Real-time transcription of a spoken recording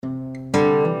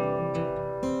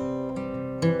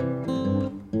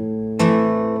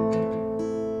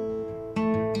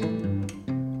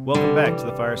back to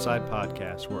the Fireside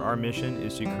Podcast, where our mission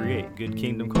is to create good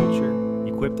kingdom culture,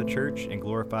 equip the church, and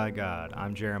glorify God.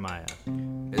 I'm Jeremiah.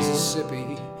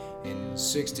 Mississippi in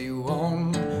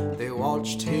 61, they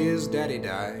watched his daddy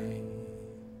die.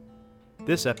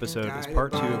 This episode is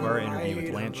part 2 of our interview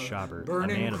with Lance Schaubert, a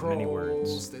man of many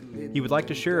words. He would like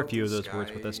to share a few of those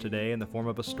words with us today in the form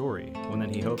of a story, one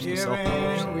that he hopes to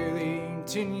self-publish someday.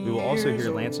 We will also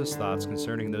hear Lance's thoughts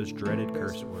concerning those dreaded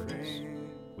curse words.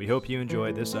 We hope you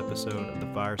enjoy this episode of the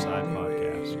Fireside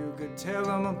Podcast. You could tell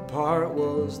them apart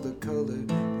was the color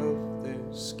of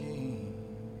their skin.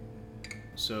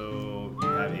 So, you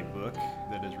have a book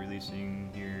that is releasing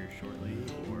here shortly?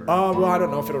 Or? Well, I don't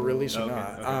know if it'll release or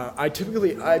not.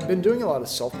 Okay. I've been doing a lot of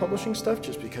self-publishing stuff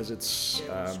just because it's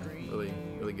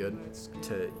really good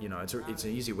to, it's an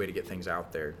easy way to get things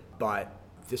out there. But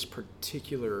this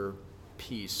particular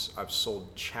piece, I've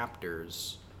sold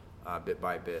chapters bit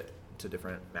by bit to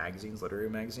different magazines, literary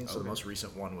magazines. So the most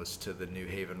recent one was to the New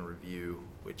Haven Review,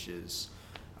 which is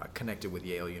connected with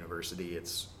Yale University.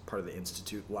 It's part of the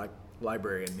Institute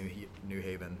Library in New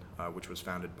Haven, which was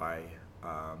founded by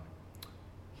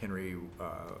Henry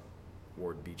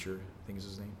Ward Beecher, I think is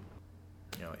his name.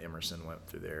 Emerson went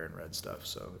through there and read stuff,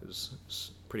 so it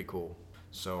was pretty cool.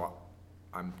 So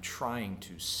I'm trying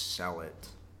to sell it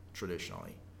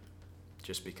traditionally,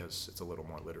 just because it's a little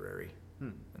more literary,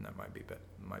 and that might be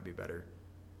better.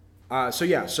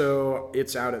 So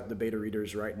it's out at the beta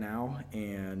readers right now,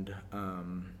 and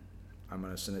I'm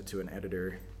gonna send it to an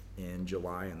editor in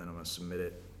July, and then I'm gonna submit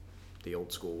it the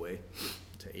old school way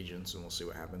to agents, and we'll see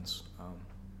what happens.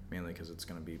 Mainly because it's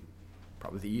gonna be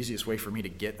probably the easiest way for me to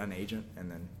get an agent,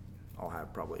 and then I'll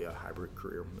have probably a hybrid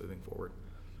career moving forward,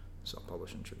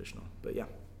 self-publishing traditional. But yeah,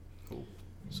 cool.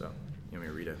 So you want me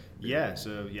to read it? Yeah.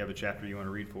 So you have a chapter you want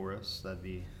to read for us? That'd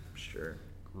be sure.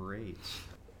 Great.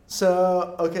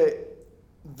 So, okay,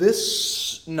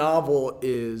 this novel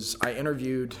is, I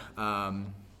interviewed,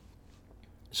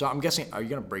 so I'm guessing, are you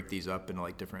going to break these up into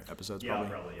like different episodes? Yeah,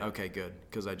 probably yeah. Okay, good,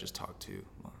 because I just talked to,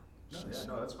 No,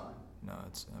 that's fine. No,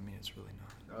 it's really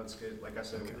not. No, it's good. Like I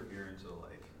said, we were here until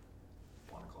like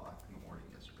 1 o'clock in the morning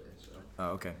yesterday, so. Oh,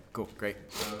 okay, cool, great.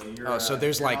 So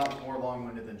there's you're like. not more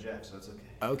long-winded than Jeff, so it's okay.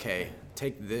 Okay,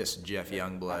 take this, Jeff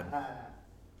Youngblood.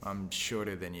 I'm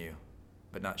shorter than you,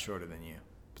 but not shorter than you,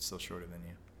 but still shorter than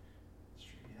you.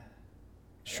 Yeah.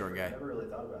 Short guy. I never really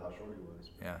thought about how short he was.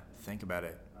 Yeah, think about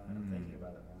it. I'm thinking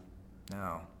about it now.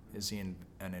 Now, is he an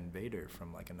invader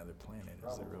from like another planet?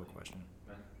 Is the real question.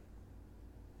 Yeah.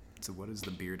 So what is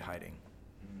the beard hiding?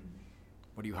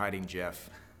 What are you hiding, Jeff?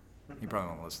 You probably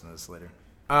won't listen to this later.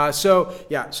 So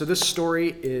this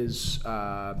story is,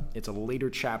 it's a later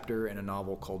chapter in a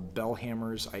novel called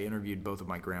Bellhammers. I interviewed both of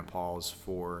my grandpas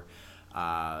for,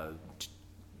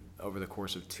 over the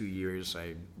course of 2 years.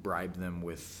 I bribed them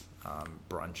with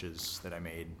brunches that I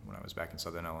made when I was back in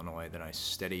Southern Illinois. Then I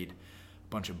studied a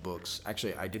bunch of books.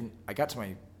 Actually, I got to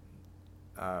my,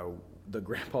 the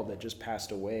grandpa that just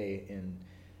passed away in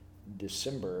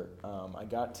December. I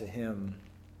got to him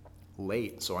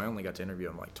late, so I only got to interview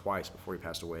him like twice before he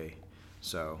passed away.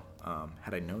 So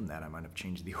had I known that, I might have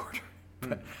changed the order.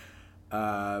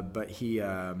 But he,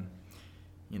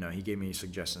 he gave me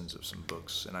suggestions of some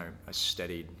books, and I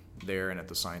studied there and at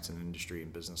the Science and Industry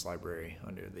and Business Library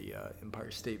under the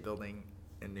Empire State Building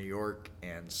in New York.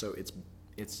 And so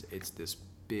it's this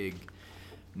big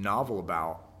novel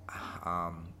about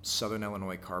Southern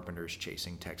Illinois carpenters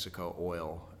chasing Texaco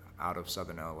oil out of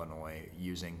Southern Illinois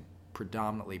using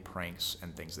predominantly pranks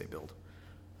and things they build.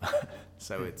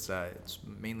 So it's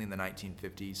mainly in the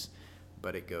 1950s,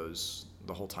 but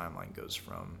the whole timeline goes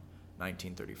from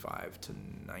 1935 to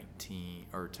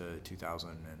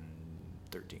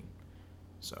 2013.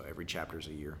 So every chapter is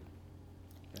a year.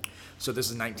 Okay. So this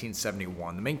is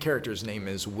 1971. The main character's name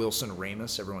is Wilson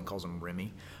Ramus. Everyone calls him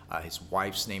Remy. His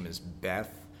wife's name is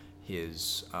Beth. He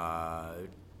has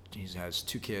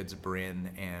 2 kids,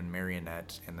 Bryn and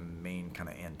Marionette, and the main kind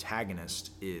of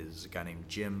antagonist is a guy named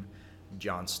Jim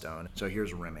Johnstone. So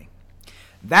here's Remy.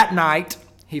 That night,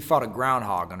 he fought a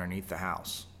groundhog underneath the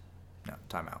house. No,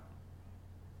 time out.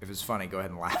 If it's funny, go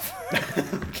ahead and laugh.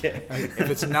 Okay. If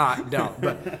it's not, don't.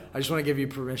 But I just want to give you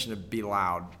permission to be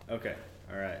loud. Okay.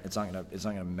 All right. It's not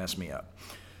gonna mess me up.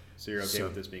 So you're okay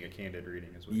with this being a candid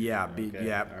reading as well? Yeah.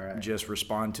 Okay. All right. Just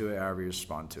respond to it however you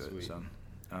respond to Sweet. it. So,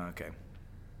 okay.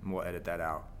 And we'll edit that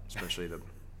out, especially the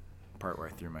part where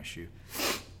I threw my shoe.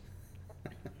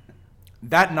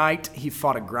 That night, he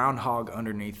fought a groundhog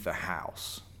underneath the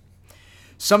house.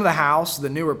 Some of the house,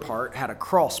 the newer part, had a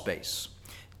crawl space.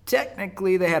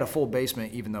 Technically, they had a full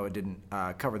basement, even though it didn't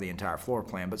cover the entire floor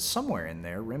plan. But somewhere in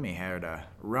there, Remy heard a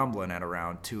rumbling at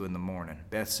around 2 in the morning.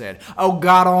 Beth said, "Oh,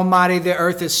 God almighty, the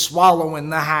earth is swallowing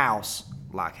the house."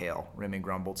 "Like hell," Remy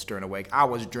grumbled, stirring awake. "I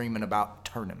was dreaming about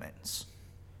tournaments."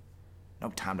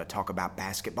 "No time to talk about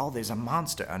basketball. There's a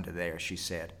monster under there," she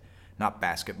said. "Not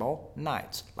basketball,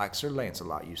 knights, like Sir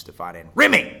Lancelot used to fight in."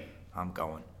 "Remy!" "I'm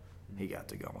going." He got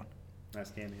to going.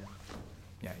 Nice cameo.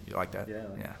 Yeah, you like that? Yeah, I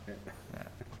like Yeah. it. Yeah.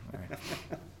 All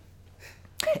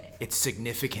right. It's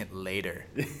significant later.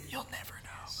 You'll never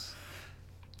know.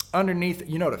 Underneath,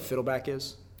 you know what a fiddleback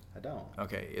is? I don't.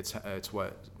 Okay, it's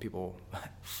what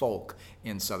folk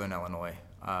in southern Illinois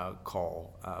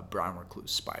call brown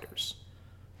recluse spiders,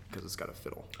 because it's got a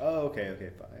fiddle Oh, okay,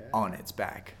 fine. Yeah. on its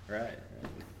back. Right.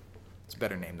 It's a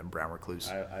better name than brown recluse.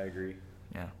 I agree.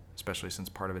 Yeah, especially since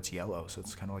part of it's yellow, so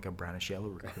it's kind of like a brownish yellow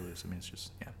recluse. I mean, it's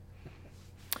just, yeah.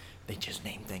 They just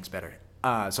name things better.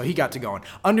 So he got to going.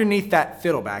 Underneath that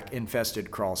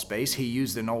fiddleback-infested crawl space, he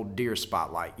used an old deer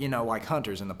spotlight. You know, like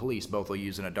hunters and the police both will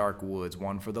use in a dark woods,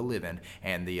 one for the living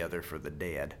and the other for the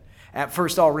dead. At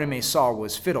first, all Remy saw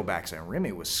was fiddlebacks, and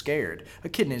Remy was scared. A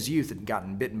kid in his youth had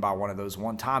gotten bitten by one of those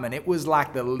one time, and it was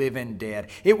like the living dead.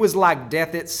 It was like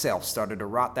death itself started to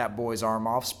rot that boy's arm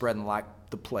off, spreading like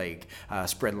the plague,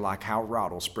 spreading like how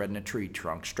rot will spread in a tree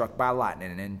trunk, struck by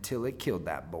lightning until it killed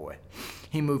that boy.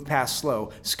 He moved past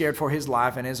slow, scared for his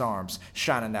life and his arms.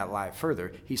 Shining that light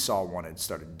further, he saw one had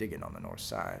started digging on the north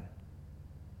side.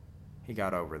 He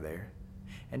got over there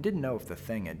and didn't know if the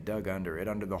thing had dug under it,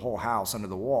 under the whole house, under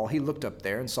the wall. He looked up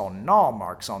there and saw gnaw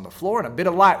marks on the floor and a bit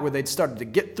of light where they'd started to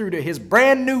get through to his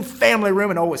brand new family room,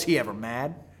 and oh, was he ever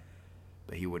mad.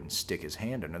 But he wouldn't stick his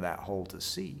hand under that hole to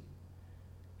see.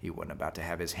 He wasn't about to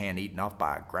have his hand eaten off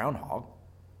by a groundhog.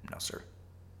 No, sir.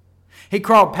 He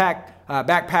crawled back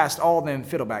past all them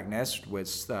fiddleback nests with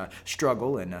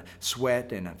struggle and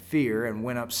sweat and fear, and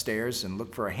went upstairs and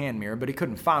looked for a hand mirror, but he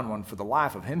couldn't find one for the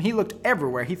life of him. He looked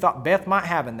everywhere he thought Beth might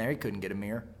have in there. He couldn't get a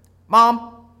mirror.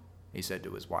 "Mom," he said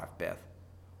to his wife, Beth.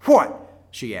 "What?"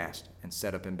 she asked, and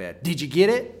sat up in bed. "Did you get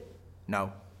it?"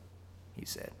 "No," he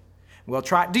said. "Well,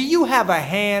 try. Do you have a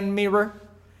hand mirror?"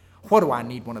 "What do I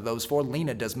need one of those for?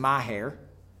 Lena does my hair."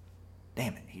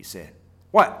 "Damn it," he said.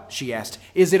 "What?" she asked.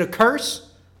 "Is it a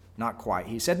curse?" "Not quite,"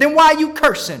 he said. "Then why are you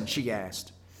cursing?" she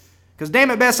asked. "'Cause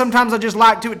damn it, Beth, sometimes I just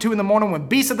like to at 2 in the morning when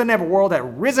beasts of the netherworld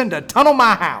have risen to tunnel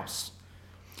my house."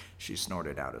 She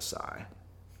snorted out a sigh.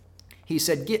 He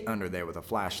said, "Get under there with a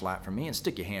flashlight for me and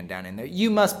stick your hand down in there." "You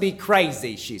must be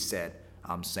crazy," she said.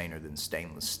 "I'm saner than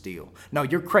stainless steel." "No,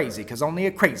 you're crazy, 'cause only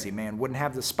a crazy man wouldn't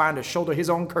have the spine to shoulder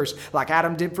his own curse like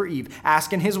Adam did for Eve,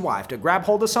 asking his wife to grab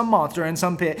hold of some monster in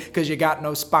some pit 'cause you got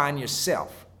no spine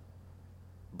yourself."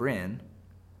 Bryn,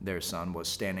 their son, was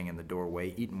standing in the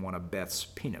doorway eating one of Beth's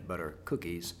peanut butter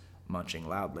cookies, munching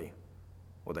loudly.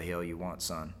 "What the hell you want,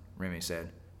 son?" Remy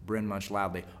said. Bryn munched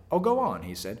loudly. "Oh, go on,"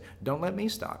 he said. "Don't let me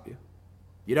stop you."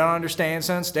 "You don't understand,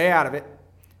 son. Stay out of it."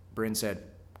 Bryn said,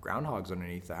 "Groundhog's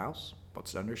underneath the house.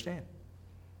 What's to understand?"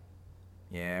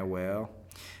 "Yeah, well,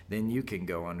 then you can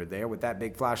go under there with that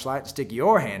big flashlight and stick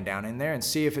your hand down in there and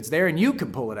see if it's there, and you can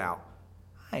pull it out."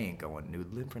 "I ain't going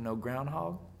noodling for no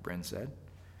groundhog," Bryn said.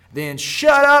 "Then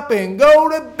shut up and go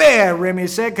to bed," Remy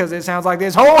said, "'cause it sounds like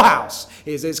this whole house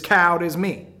is as cowed as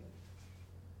me."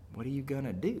 "What are you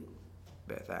gonna do?"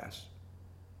 Beth asked.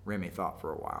 Remy thought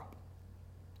for a while.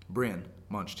 Bryn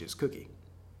munched his cookie.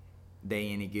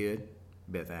 "They any good?"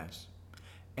 Beth asked.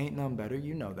 "Ain't none better,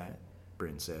 you know that,"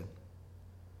 Bryn said.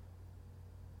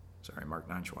 Sorry, Mark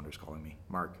Ninschwander's calling me.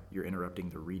 Mark, you're interrupting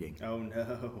the reading. Oh,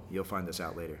 no. You'll find this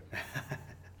out later.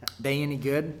 "They any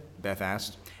good?" Beth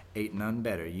asked. "Ain't none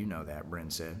better, you know that," Bryn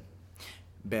said.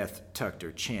 Beth tucked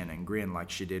her chin and grinned like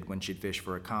she did when she'd fished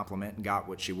for a compliment and got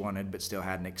what she wanted but still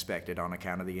hadn't expected on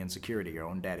account of the insecurity her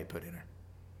own daddy put in her.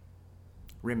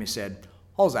 Remy said,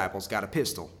 "Holzapple's got a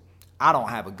pistol." "I don't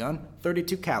have a gun,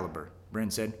 .32 caliber."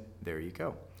 Bryn said, "There you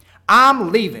go."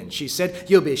 "I'm leaving," she said.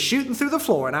 "You'll be shooting through the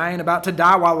floor, and I ain't about to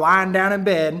die while lying down in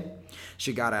bed."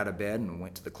 She got out of bed and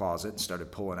went to the closet and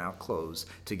started pulling out clothes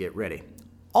to get ready.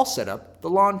 "I'll set up the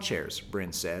lawn chairs,"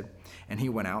 Bryn said, and he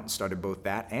went out and started both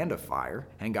that and a fire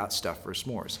and got stuff for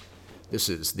s'mores. This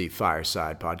is the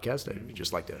Fireside Podcast. I'd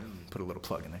just like to put a little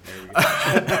plug in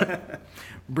there.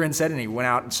 Bryn said, and he went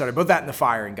out and started both that and the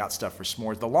fire and got stuff for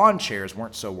s'mores. The lawn chairs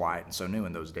weren't so white and so new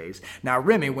in those days. Now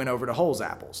Remy went over to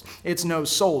Holzapple's. It's no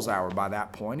soul's hour by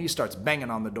that point. He starts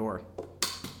banging on the door.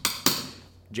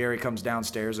 Jerry comes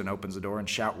downstairs and opens the door and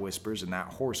shout whispers in that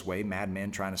hoarse way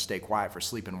madmen trying to stay quiet for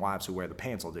sleeping wives who wear the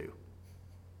pants will do.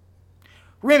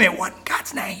 "Remy, what in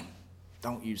God's name?"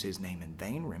 Don't use his name in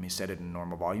vain, Remy said in a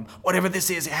normal volume. Whatever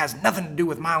this is, it has nothing to do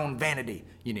with my own vanity.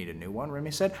 You need a new one, Remy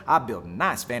said. I build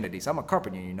nice vanities. I'm a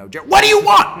carpenter, you know, Jerry. What do you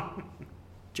want?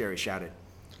 Jerry shouted.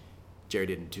 Jerry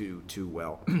didn't do too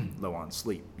well, low on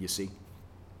sleep, you see.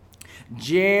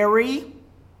 Jerry,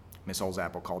 Miss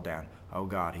Holzapple called down. Oh,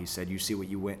 God, he said, you see what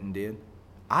you went and did?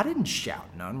 I didn't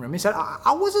shout none, Remy said.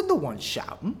 I wasn't the one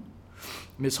shouting.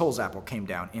 Miss Holzapple came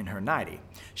down in her nightie.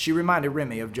 She reminded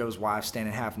Remy of Joe's wife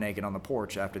standing half naked on the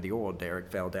porch after the oil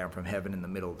derrick fell down from heaven in the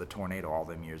middle of the tornado all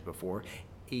them years before.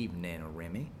 Evening,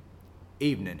 Remy.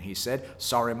 Evening, he said.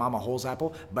 Sorry, Mama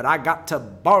Holzapple, but I got to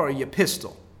borrow your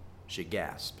pistol. She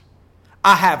gasped.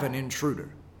 I have an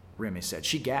intruder, Remy said.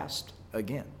 She gasped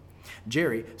again.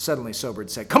 Jerry, suddenly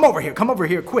sobered, said, come over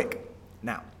here, quick.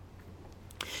 Now,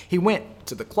 he went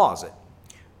to the closet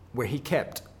where he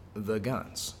kept the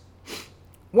guns.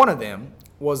 One of them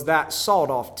was that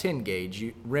sawed-off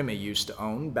 10-gauge Remy used to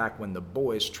own back when the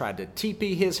boys tried to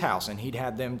teepee his house and he'd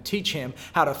had them teach him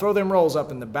how to throw them rolls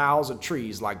up in the boughs of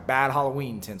trees like bad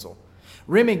Halloween tinsel.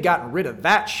 Remy got rid of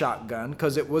that shotgun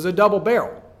because it was a double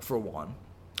barrel, for one,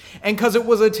 and because it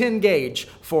was a 10-gauge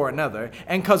for another,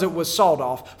 and because it was sawed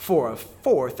off for a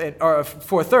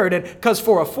third, and because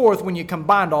for a fourth, when you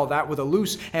combined all that with a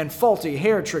loose and faulty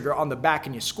hair trigger on the back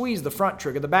and you squeeze the front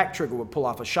trigger, the back trigger would pull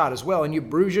off a shot as well, and you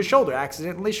bruise your shoulder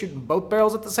accidentally shooting both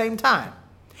barrels at the same time.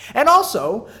 And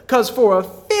also, because for a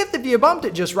fifth, if you bumped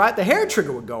it just right, the hair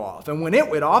trigger would go off. And when it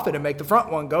went off, it'd make the front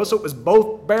one go, so it was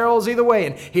both barrels either way.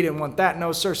 And he didn't want that,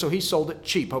 no sir, so he sold it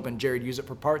cheap, hoping Jerry'd use it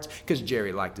for parts, because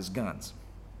Jerry liked his guns.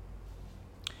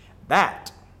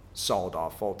 That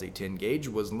sawed-off faulty 10-gauge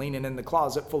was leaning in the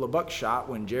closet full of buckshot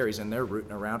when Jerry's in there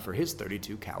rooting around for his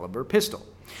 .32 caliber pistol.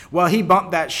 Well, he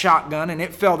bumped that shotgun, and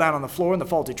it fell down on the floor, and the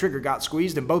faulty trigger got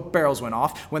squeezed, and both barrels went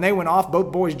off. When they went off,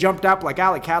 both boys jumped up like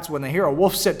alley cats when they hear a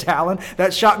wolf set to howling.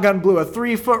 That shotgun blew a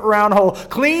 3-foot round hole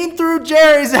clean through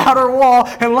Jerry's outer wall,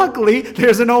 and luckily,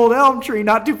 there's an old elm tree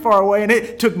not too far away, and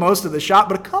it took most of the shot,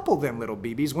 but a couple of them little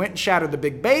BBs went and shattered the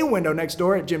big bay window next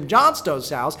door at Jim Johnstone's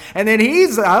house, and then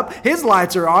he's up, his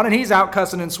lights are on, and he's out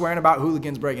cussing and swearing about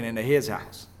hooligans breaking into his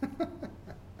house.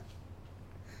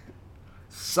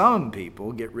 Some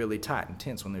people get really tight and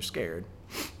tense when they're scared.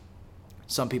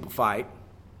 Some people fight.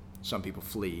 Some people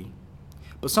flee.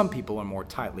 But some people are more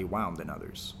tightly wound than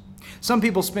others. Some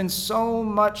people spend so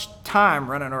much time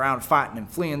running around fighting and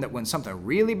fleeing that when something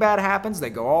really bad happens, they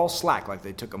go all slack like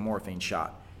they took a morphine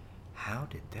shot. How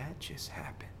did that just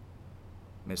happen?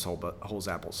 Miss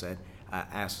Holzapple said,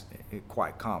 asked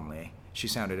quite calmly. She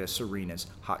sounded as serene as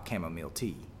hot chamomile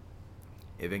tea.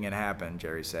 If it can happen,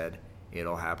 Jerry said,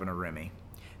 it'll happen to Remy.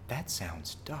 That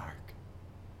sounds dark,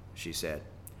 she said.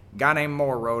 Guy named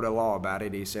Moore wrote a law about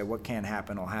it. He said, what can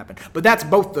happen will happen. But that's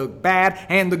both the bad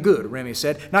and the good, Remy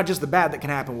said. Not just the bad that can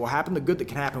happen will happen, the good that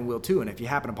can happen will too. And if you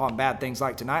happen upon bad things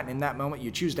like tonight, and in that moment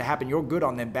you choose to happen your good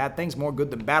on them bad things, more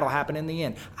good than bad will happen in the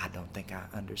end. I don't think I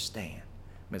understand,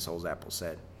 Miss Holzapple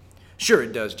said. Sure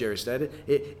it does, Jerry said.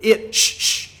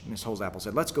 Shh, Miss Holzapple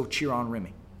said. Let's go cheer on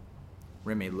Remy.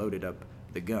 Remy loaded up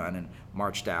the gun and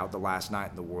marched out the last night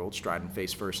in the world, striding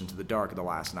face first into the dark of the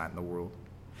last night in the world.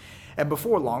 And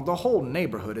before long, the whole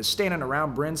neighborhood is standing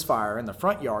around Bryn's fire in the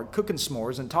front yard, cooking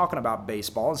s'mores and talking about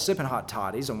baseball and sipping hot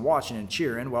toddies and watching and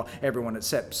cheering, while everyone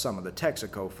except some of the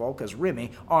Texaco folk, as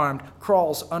Remy, armed,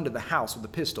 crawls under the house with a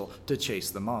pistol to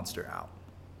chase the monster out.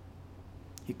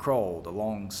 He crawled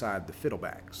alongside the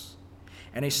fiddlebacks.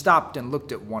 And he stopped and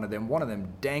looked at one of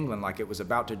them dangling like it was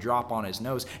about to drop on his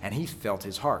nose, and he felt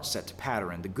his heart set to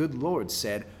patter, and the good Lord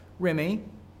said, Remy,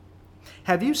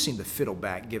 have you seen the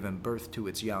fiddleback giving birth to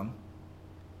its young?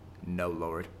 No,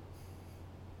 Lord.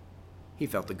 He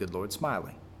felt the good Lord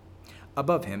smiling.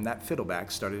 Above him, that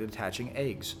fiddleback started attaching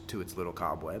eggs to its little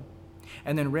cobweb,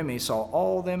 and then Remy saw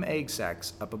all them egg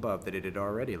sacs up above that it had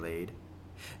already laid.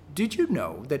 Did you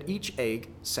know that each egg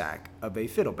sac of a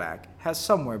fiddleback has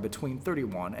somewhere between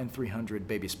 31 and 300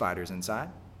 baby spiders inside?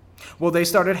 Well, they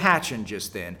started hatching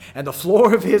just then, and the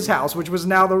floor of his house, which was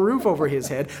now the roof over his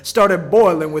head, started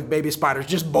boiling with baby spiders,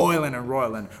 just boiling and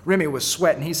roiling. Remy was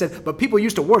sweating. He said, but people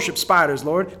used to worship spiders,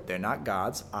 Lord. They're not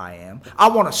gods. I am. I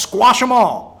want to squash them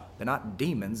all. They're not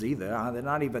demons either. They're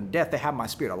not even death. They have my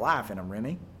spirit of life in them,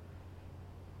 Remy.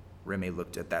 Remy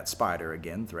looked at that spider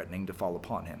again, threatening to fall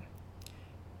upon him.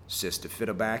 Sister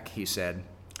Fiddleback, he said,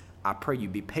 I pray you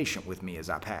be patient with me as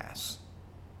I pass.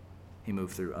 He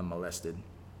moved through unmolested.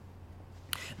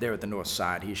 There at the north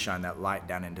side, he shined that light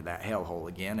down into that hellhole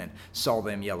again and saw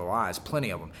them yellow eyes, plenty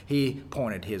of them. He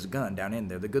pointed his gun down in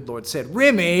there. The good Lord said,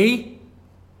 Remy!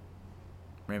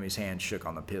 Remy's hand shook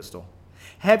on the pistol.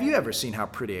 Have you ever seen how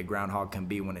pretty a groundhog can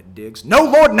be when it digs? No,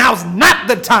 Lord, now's not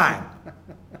the time.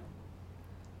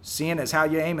 Seeing as how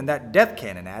you're aiming that death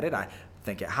cannon at it, I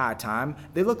think it high time.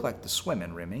 They look like the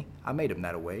swimming, Remy. I made 'em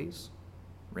that a ways.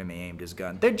 Remy aimed his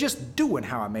gun. They're just doing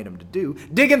how I made 'em to do.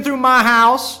 Digging through my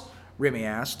house? Remy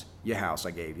asked. Your house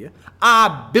I gave you.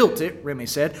 I built it, Remy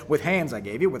said, with hands I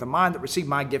gave you, with a mind that received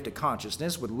my gift of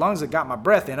consciousness, with lungs that got my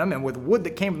breath in them, and with wood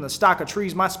that came from the stock of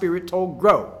trees my spirit told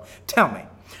grow. Tell me,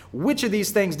 which of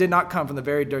these things did not come from the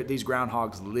very dirt these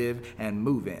groundhogs live and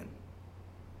move in?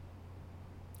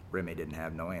 Remy didn't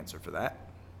have no answer for that.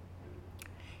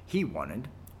 He wanted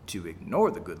to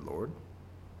ignore the good Lord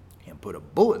and put a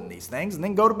bullet in these things and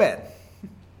then go to bed.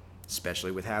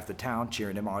 Especially with half the town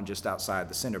cheering him on just outside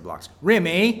the cinder blocks.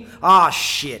 Remy,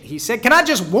 shit, he said, can I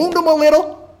just wound him a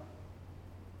little?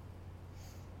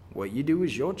 What you do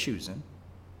is your choosing,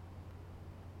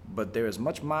 but they're as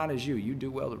much mine as you. You do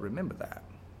well to remember that.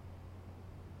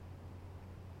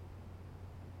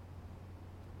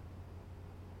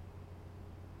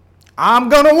 I'm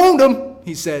gonna wound him,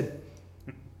 he said.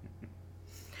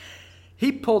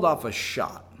 He pulled off a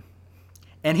shot,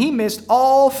 and he missed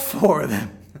all 4 of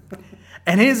them.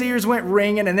 And his ears went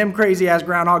ringing, and them crazy-ass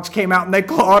groundhogs came out, and they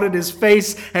clawed at his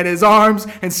face and his arms,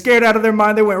 and scared out of their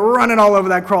mind, they went running all over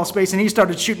that crawl space, and he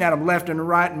started shooting at them left and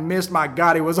right and missed. My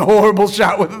God, he was a horrible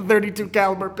shot with a .32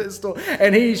 caliber pistol,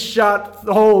 and he shot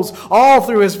holes all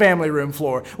through his family room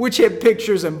floor, which hit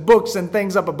pictures and books and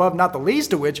things up above, not the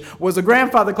least of which was the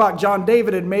grandfather clock John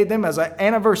David had made them as an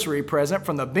anniversary present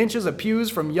from the benches of pews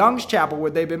from Young's Chapel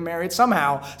where they'd been married.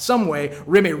 Somehow, someway,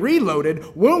 Remy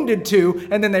reloaded, wounded 2,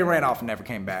 and then they ran off and never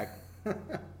came back.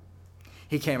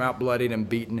 He came out bloodied and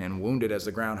beaten and wounded as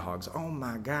the groundhogs. Oh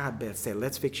my God, Beth said,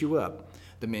 let's fix you up.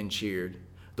 The men cheered.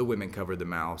 The women covered their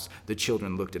mouths. The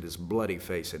children looked at his bloody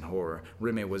face in horror.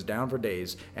 Remy was down for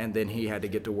days, and then he had to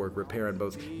get to work repairing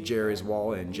both Jerry's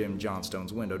wall and Jim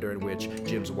Johnstone's window, during which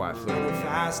Jim's wife lived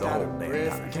Fast the out whole of damn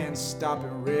breath, time. can't stop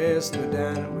and rest. No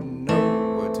doubt would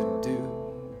know what to do,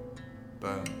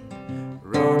 but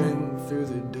running through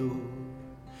the door,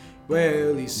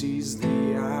 well, he sees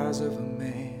the eyes of a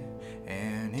man,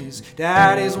 and his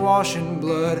daddy's washing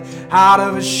blood out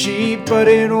of a sheep, but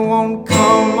it won't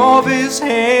come off his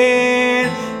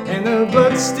hand, and the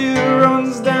blood still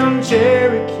runs down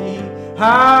Cherokee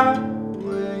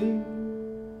Highway.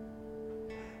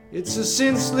 It's a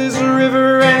senseless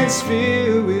river, and it's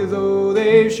filled with all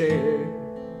they've shared.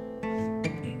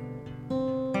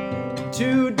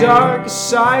 2 dark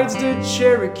sides to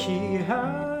Cherokee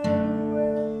Highway,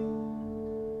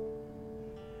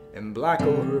 and black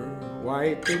over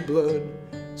white the blood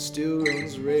still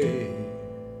runs red.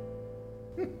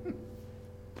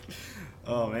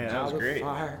 Oh man, that was great. The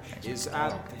fire is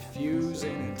at the fuse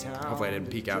in town. Hopefully I didn't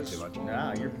peek out too much.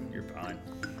 Nah, you're fine.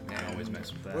 I always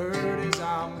mess with that. Word is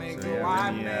I'll make So a yeah,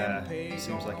 white Remy, man pay.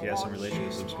 seems like he has some relation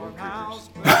to some stormtroopers.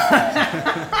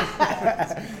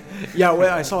 Yeah,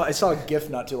 well, I saw a GIF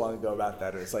not too long ago about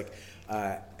that. It's like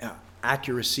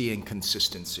accuracy and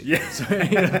consistency. Yeah. So,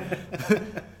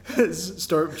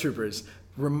 stormtroopers,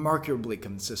 remarkably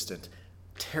consistent,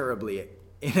 terribly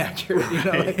inaccurate.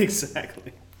 Right,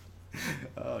 exactly.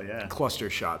 Oh yeah. Cluster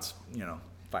shots,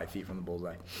 5 feet from the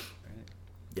bullseye. Right.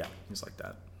 Yeah, things like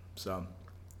that. So.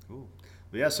 Cool.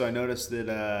 Well, yeah, so I noticed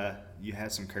that you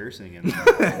had some cursing in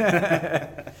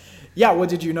there. Yeah, well,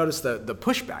 did you notice the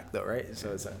pushback, though, right?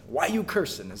 So it's why you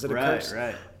cursing? Is it a curse?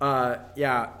 Right.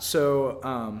 Yeah,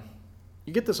 so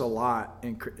you get this a lot,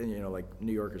 and like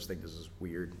New Yorkers think this is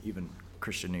weird, even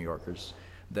Christian New Yorkers,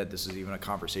 that this is even a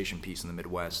conversation piece in the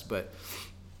Midwest, but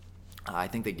I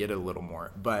think they get it a little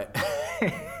more. But,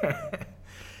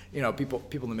 people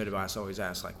in the Midwest always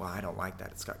ask, like, well, I don't like that.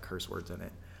 It's got curse words in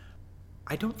it.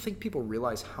 I don't think people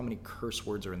realize how many curse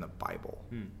words are in the Bible.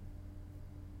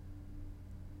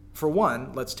 For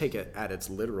one, let's take it at its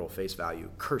literal face value.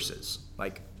 Curses,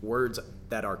 like words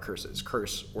that are curses,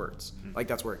 curse words. Like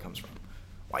that's where it comes from.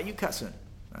 Why you cussing?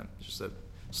 It's just a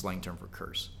slang term for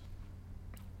curse.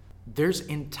 There's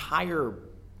entire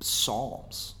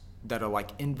psalms that are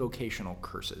like invocational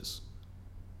curses.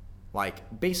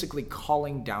 Like basically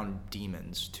calling down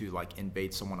demons to like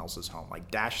invade someone else's home,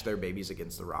 like dash their babies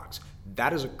against the rocks.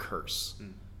 That is a curse.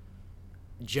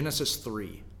 Genesis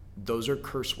 3, those are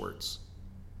curse words.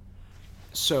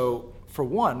 So for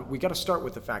one, we got to start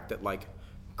with the fact that like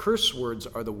curse words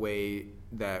are the way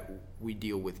that we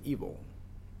deal with evil,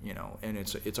 and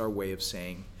it's our way of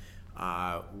saying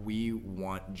we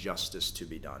want justice to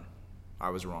be done.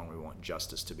 I was wrong. We want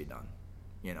justice to be done.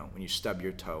 When you stub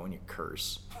your toe and you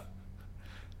curse.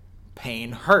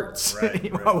 Pain hurts.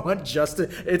 Right, I want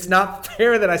justice. It's not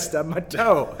fair that I stubbed my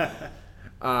toe.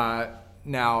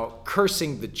 Now,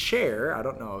 cursing the chair, I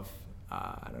don't know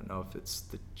if it's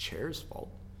the chair's fault.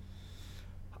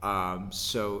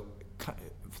 So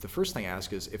the first thing I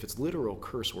ask is if it's literal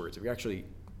curse words, if you're actually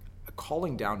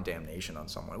calling down damnation on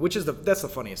someone, which is that's the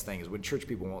funniest thing, is when church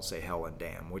people won't say hell and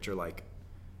damn, which are like,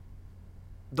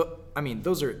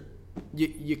 those are,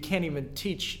 you can't even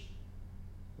teach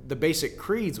the basic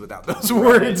creeds without those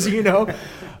words, you know?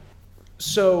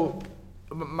 So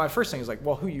my first thing is like,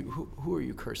 well, who are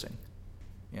you cursing?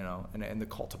 You know, and the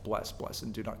call to bless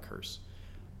and do not curse.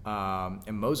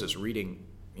 And Moses reading,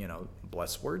 you know,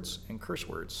 bless words and curse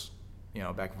words. You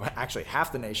know, actually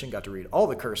half the nation got to read all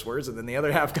the curse words, and then the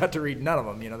other half got to read none of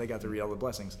them. You know, they got to read all the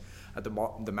blessings at the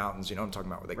mountains. You know what I'm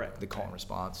talking about, where they call and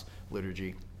response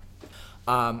liturgy.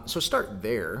 So start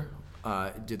there.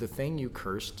 Did the thing you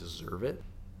cursed deserve it?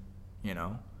 You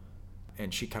know,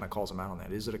 and she kind of calls him out on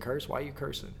that. Is it a curse? Why are you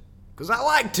cursing? Because I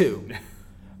like to.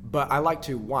 But I like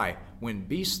to, why? When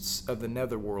beasts of the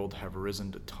netherworld have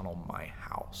risen to tunnel my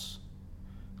house.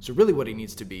 So really what he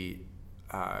needs to be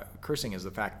cursing is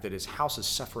the fact that his house is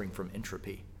suffering from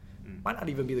entropy. Might not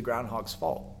even be the groundhog's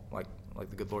fault, like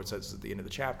the good Lord says at the end of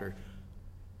the chapter.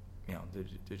 You know,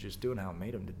 they're just doing how I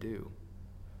made them to do.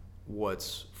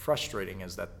 What's frustrating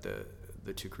is that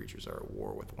the two creatures are at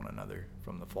war with one another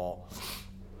from the fall.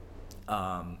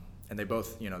 And they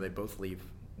both leave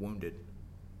wounded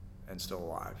and still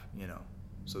alive, you know.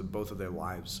 So both of their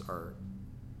lives are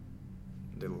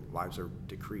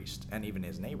decreased, and even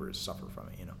his neighbors suffer from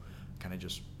it, you know. Kind of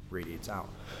just radiates out.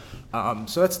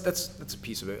 So that's a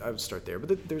piece of it. I would start there,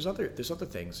 but there's other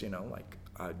things, you know, like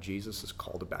Jesus is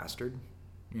called a bastard,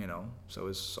 you know. So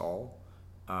is Saul,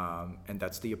 and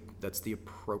that's the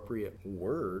appropriate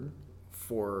word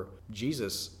for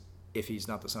Jesus if he's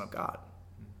not the Son of God.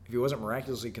 If he wasn't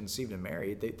miraculously conceived and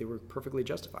married, they were perfectly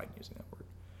justified in using that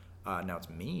word. Now it's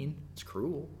mean, it's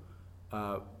cruel,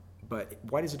 but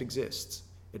why does it exist?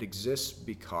 It exists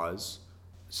because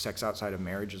sex outside of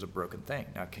marriage is a broken thing.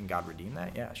 Now, can God redeem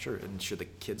that? Yeah, sure. And should the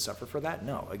kid suffer for that?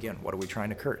 No. Again, what are we trying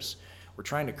to curse? We're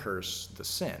trying to curse the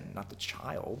sin, not the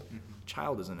child. Mm-hmm.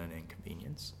 Child isn't an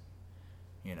inconvenience,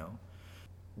 you know.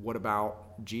 What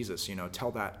about Jesus? You know,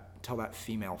 tell that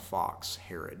female fox,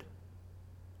 Herod.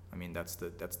 I mean, that's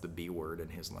the B word in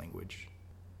his language.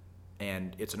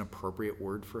 And it's an appropriate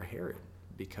word for Herod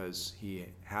because he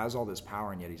has all this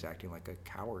power and yet he's acting like a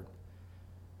coward.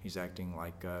 He's acting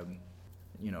like a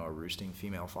roosting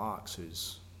female fox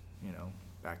who's, you know,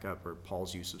 back up, or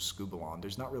Paul's use of scubalon.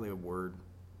 There's not really a word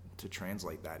to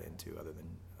translate that into other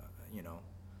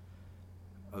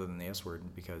than the S word,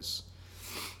 because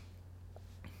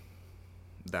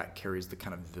that carries the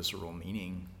kind of visceral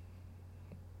meaning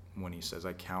when he says,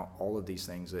 I count all of these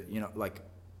things that, you know, like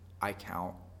I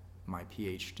count my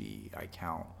PhD, I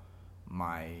count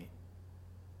my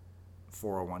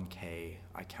 401k,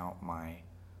 I count my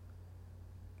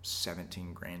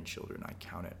 17 grandchildren, I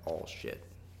count it all shit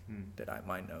that I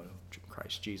might know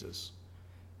Christ Jesus.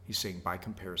 He's saying, by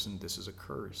comparison, this is a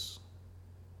curse.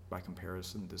 By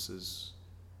comparison, this is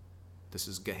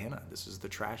Gehenna. This is the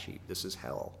trash heap. This is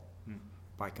hell.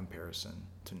 By comparison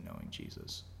to knowing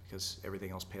Jesus, because everything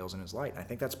else pales in his light. I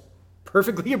think that's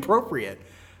perfectly appropriate,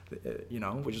 you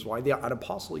know, which is why an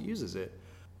apostle uses it,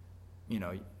 you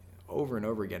know, over and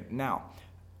over again. Now,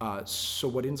 so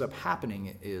what ends up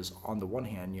happening is, on the one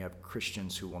hand, you have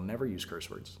Christians who will never use curse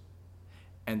words,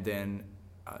 and then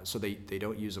so they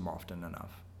don't use them often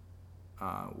enough,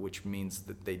 which means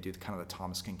that they do kind of the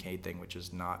Thomas Kincaid thing, which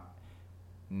is not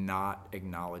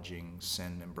acknowledging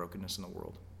sin and brokenness in the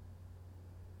world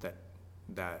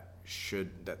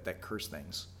that curse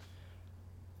things.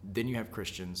 Then you have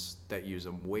Christians that use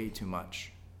them way too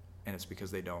much, and it's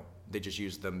because they just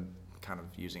use them, kind of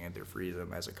using their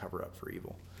freedom as a cover-up for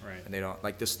evil. Right. And they don't,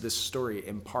 like this story,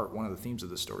 in part, one of the themes of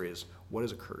the story is, what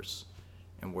is a curse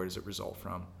and where does it result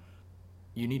from?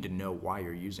 You need to know why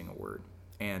you're using a word.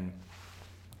 And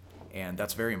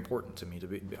that's very important to me.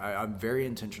 I'm very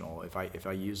intentional. If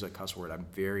I use a cuss word, I'm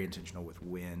very intentional with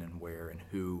when and where and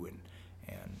who and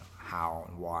how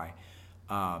and why.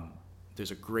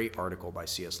 There's a great article by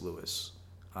C.S. Lewis,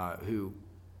 who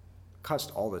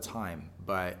cussed all the time,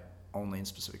 but only in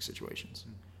specific situations,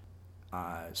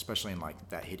 especially in like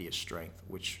That Hideous Strength,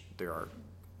 which there are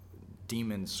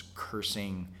demons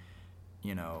cursing,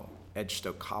 you know,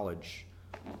 Edgestoke College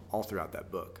all throughout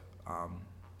that book.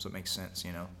 So it makes sense,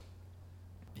 you know.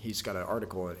 He's got an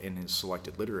article in his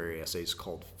selected literary essays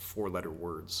called 4-Letter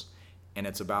Words, and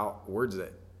it's about words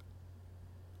that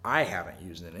I haven't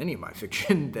used in any of my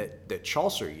fiction that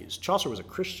Chaucer used. Chaucer was a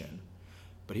Christian,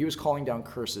 but he was calling down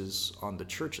curses on the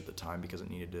church at the time because it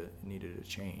needed to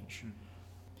change.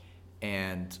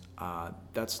 And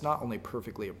that's not only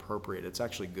perfectly appropriate, it's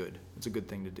actually good. It's a good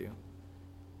thing to do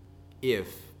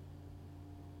if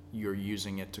you're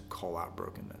using it to call out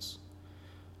brokenness.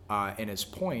 And his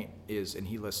point is, and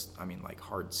he lists, like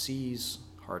hard C's,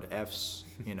 hard F's,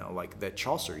 like that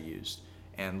Chaucer used.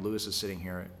 And Lewis is sitting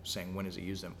here saying, when does he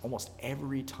use them? Almost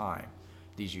every time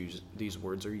these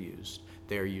words are used,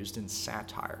 they are used in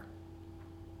satire.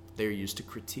 They are used to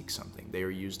critique something. They are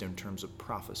used in terms of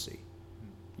prophecy,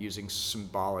 using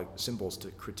symbolic symbols to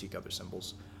critique other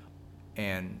symbols.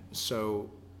 And so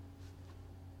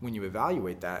when you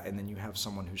evaluate that, and then you have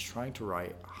someone who's trying to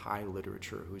write high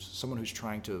literature, someone who's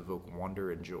trying to evoke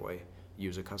wonder and joy,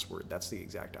 use a cuss word, that's the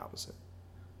exact opposite.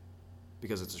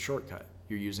 Because it's a shortcut.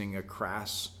 You're using a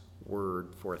crass word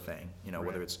for a thing, right.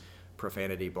 Whether it's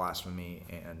profanity, blasphemy,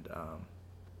 and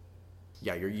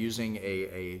you're using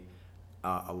a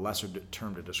lesser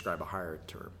term to describe a higher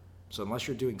term. So unless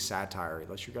you're doing satire,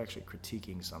 unless you're actually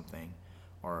critiquing something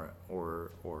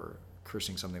or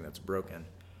cursing something that's broken,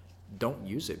 don't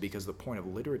use it, because the point of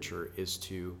literature is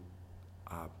to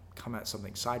come at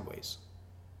something sideways.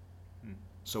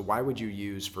 So why would you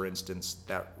use, for instance,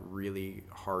 that really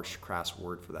harsh, crass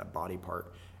word for that body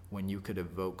part when you could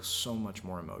evoke so much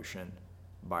more emotion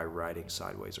by writing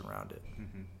sideways around it?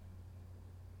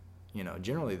 Mm-hmm.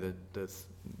 Generally the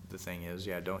thing is,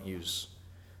 don't use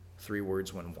 3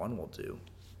 words when one will do,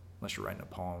 unless you're writing a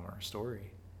poem or a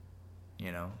story.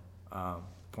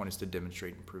 Point is to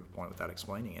demonstrate and prove a point without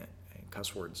explaining it. And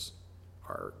cuss words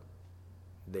are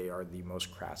the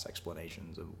most crass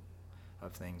explanations of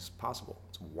things possible.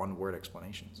 It's 1-word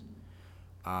explanations.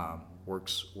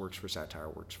 Works for satire,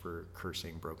 works for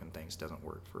cursing broken things, doesn't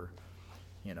work for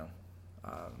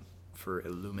for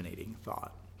illuminating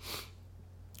thought.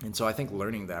 And so I think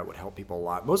learning that would help people a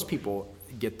lot. Most people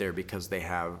get there because they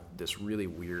have this really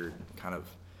weird kind of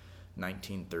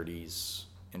 1930s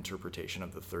interpretation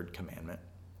of the 3rd commandment,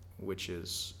 which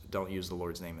is don't use the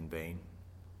Lord's name in vain,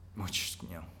 which,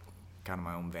 kind of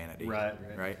my own vanity.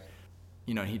 Right?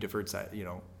 He diverts that,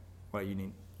 well,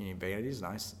 you need vanities,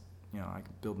 nice, I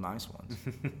can build nice ones.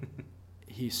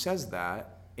 He says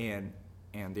that, and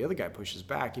the other guy pushes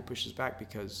back. He pushes back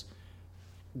because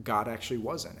God actually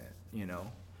was in it,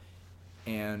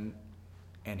 and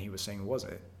he was saying it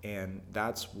wasn't, and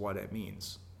that's what it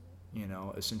means,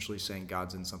 essentially saying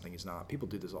God's in something he's not. People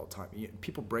do this all the time.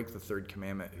 People break the 3rd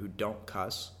commandment who don't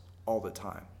cuss all the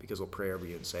time, because they'll pray over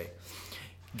you and say,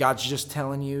 God's just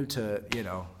telling you to,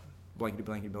 blankety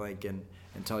blankety blank, and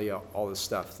tell you all this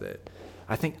stuff that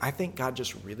I think God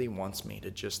just really wants me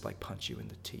to just like punch you in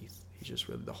the teeth.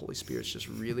 The Holy Spirit's just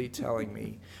really telling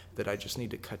me that I just need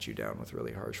to cut you down with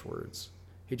really harsh words.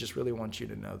 He just really wants you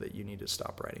to know that you need to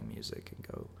stop writing music and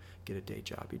go get a day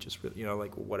job. He just really,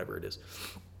 like whatever it is.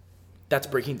 That's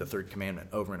breaking the 3rd commandment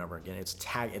over and over again.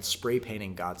 It's spray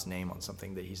painting God's name on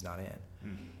something that he's not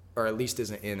in, or at least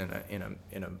isn't in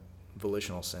a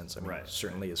volitional sense. Right.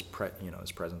 Certainly his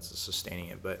presence is sustaining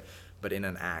it, but in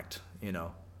an act,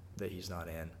 that he's not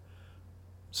in.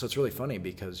 So it's really funny,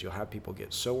 because you'll have people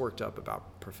get so worked up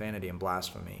about profanity and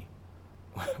blasphemy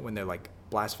when they're like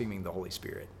blaspheming the Holy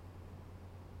Spirit,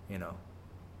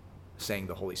 saying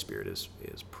the Holy Spirit is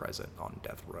present on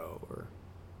death row, or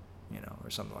or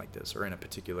something like this, or in a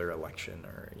particular election,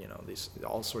 or these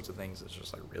all sorts of things. It's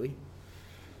just like, really,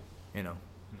 Mm-hmm.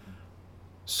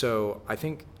 So I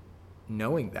think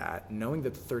knowing that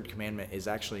the 3rd commandment is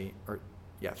actually,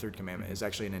 3rd commandment is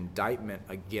actually an indictment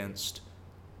against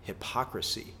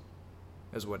hypocrisy,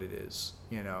 is what it is.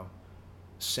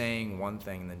 Saying one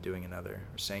thing and then doing another,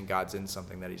 or saying God's in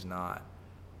something that he's not,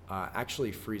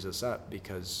 actually frees us up,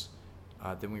 because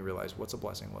then we realize what's a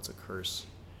blessing, what's a curse.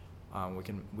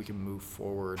 We can move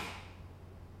forward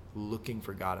looking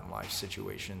for God in life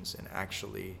situations, and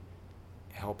actually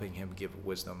helping him give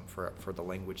wisdom for the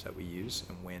language that we use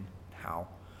and when, how.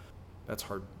 That's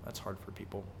hard for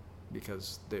people,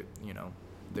 because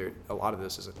a lot of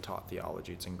this isn't taught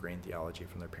theology. It's ingrained theology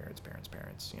from their parents,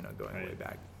 going way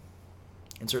back.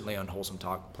 And certainly unwholesome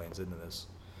talk plays into this.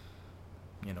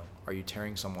 Are you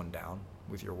tearing someone down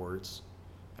with your words?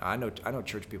 I know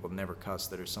church people never cuss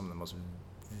that are some of the most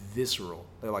visceral.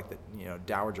 They're like the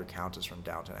Dowager Countess from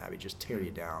Downton Abbey, just tear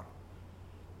you down.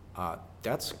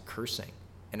 That's cursing.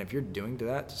 And if you're doing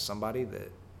that to somebody that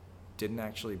didn't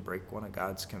actually break one of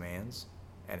God's commands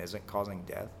and isn't causing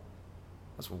death,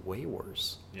 that's way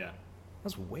worse. Yeah.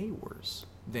 That's way worse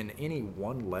than any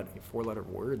 4-letter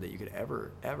word that you could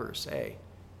ever say.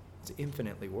 It's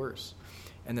infinitely worse.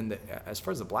 And then as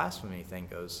far as the blasphemy thing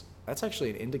goes, that's actually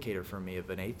an indicator for me of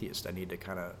an atheist I need to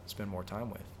kind of spend more time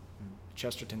with.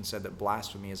 Chesterton said that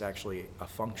blasphemy is actually a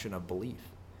function of belief.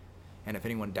 And if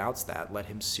anyone doubts that, let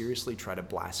him seriously try to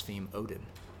blaspheme Odin.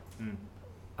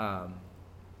 I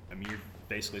mean, you're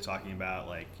basically talking about,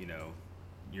 like, you know,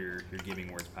 you're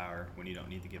giving words power when you don't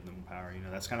need to give them power. You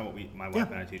know, that's kind of what my wife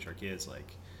and I teach our kids.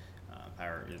 Like,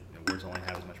 power. You know, words only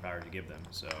have as much power as you give them.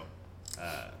 So,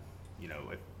 you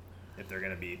know, if they're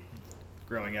going to be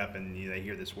growing up and they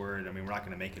hear this word, I mean, we're not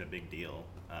going to make it a big deal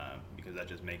because that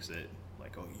just makes it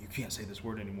like, oh, you can't say this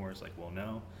word anymore. It's like, well,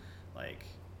 no, like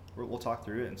we'll talk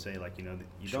through it and say, like, you know,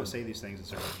 you don't say these things in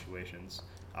certain situations,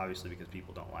 obviously because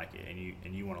people don't like it,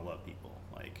 and you want to love people,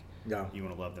 like you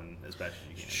want to love them as best as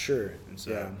you can. Sure. And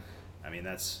so, I mean,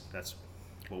 that's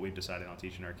what we've decided on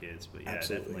teaching our kids. But yeah,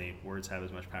 definitely words have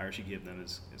as much power as you give them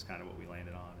is kind of what we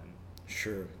landed on. And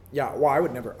sure. Yeah. Well, I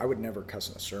would never cuss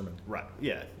in a sermon. Right.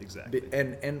 Yeah. Exactly.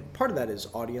 And part of that is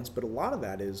audience, but a lot of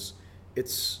that is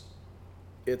it's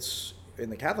in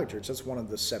the Catholic Church. That's one of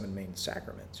the 7 main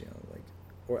sacraments. You know, like,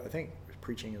 or I think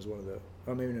preaching is one of the.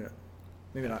 Oh, maybe not.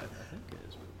 Maybe not. I think it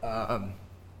is.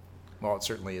 Well, it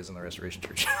certainly is in the Restoration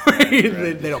Church.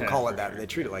 they don't call it that. Sure. They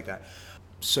treat it like that.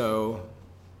 So,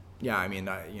 yeah, I mean,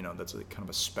 you know, that's kind of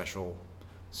a special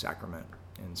sacrament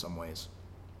in some ways.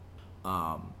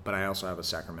 But I also have a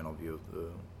sacramental view of the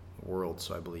world,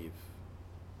 so I believe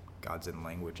God's in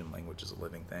language, and language is a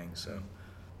living thing. So,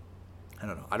 I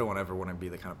don't know. I don't ever want to be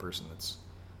the kind of person that's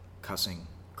cursing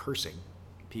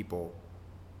people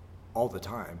all the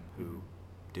time who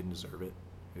didn't deserve it,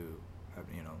 who have,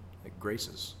 you know, like, grace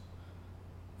is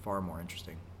far more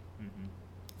interesting,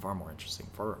 far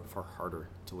harder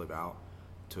to live out,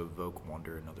 to evoke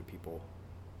wonder in other people,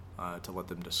 to let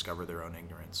them discover their own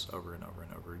ignorance over and over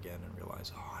and over again, and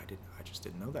realize, oh, I just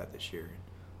didn't know that this year, and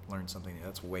learn something.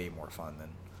 That's way more fun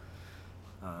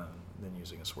than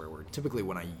using a swear word. Typically,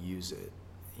 when I use it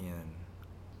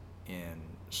in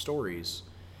stories,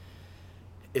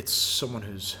 it's someone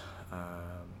who's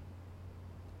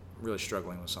really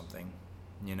struggling with something.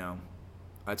 You know,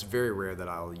 it's very rare that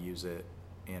I'll use it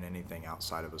in anything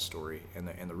outside of a story, and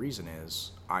the reason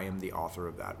is I am the author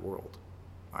of that world.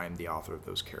 I am the author of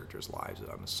those characters' lives.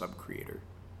 I'm a sub-creator,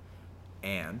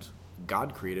 and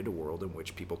God created a world in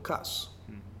which people cuss.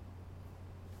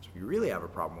 So if you really have a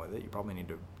problem with it, you probably need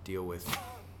to deal with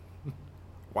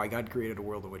why God created a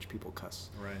world in which people cuss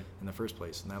in the first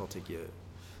place, and that'll take you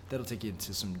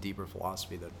into some deeper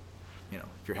philosophy that, you know,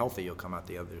 if you're healthy, you'll come out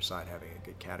the other side having a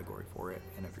good category for it,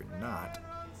 and if you're not,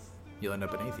 you'll end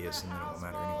up an atheist, and then it won't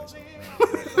matter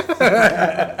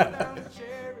anyway.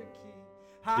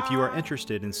 If you are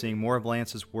interested in seeing more of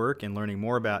Lance's work and learning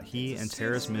more about he and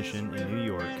Tara's mission in New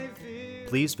York,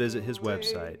 please visit his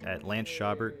website at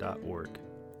lanceschaubert.org.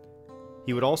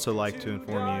 He would also like to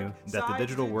inform you that the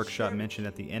digital workshop mentioned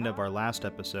at the end of our last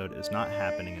episode is not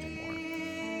happening anymore.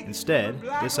 Instead,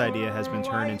 this idea has been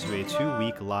turned into a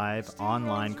 2-week live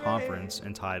online conference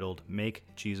entitled Make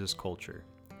Jesus Culture.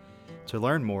 To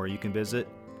learn more, you can visit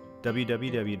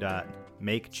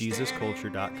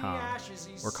www.makejesusculture.com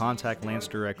or contact Lance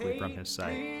directly from his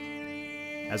site.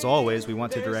 As always, we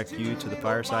want to direct you to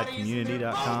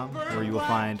thefiresidecommunity.com, where you will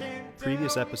find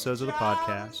previous episodes of the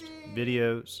podcast,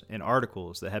 videos, and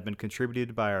articles that have been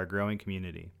contributed by our growing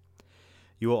community.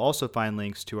 You will also find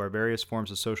links to our various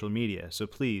forms of social media, so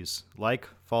please like,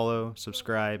 follow,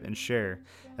 subscribe, and share,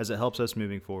 as it helps us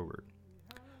moving forward.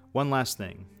 One last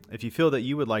thing. If you feel that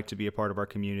you would like to be a part of our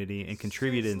community and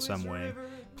contribute in some way,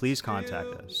 please contact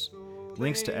us.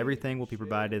 Links to everything will be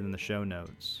provided in the show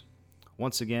notes.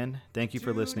 Once again, thank you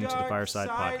for listening to the Fireside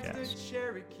Podcast.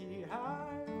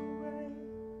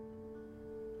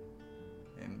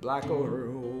 In black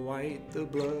or white, the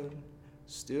blood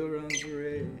still runs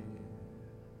red.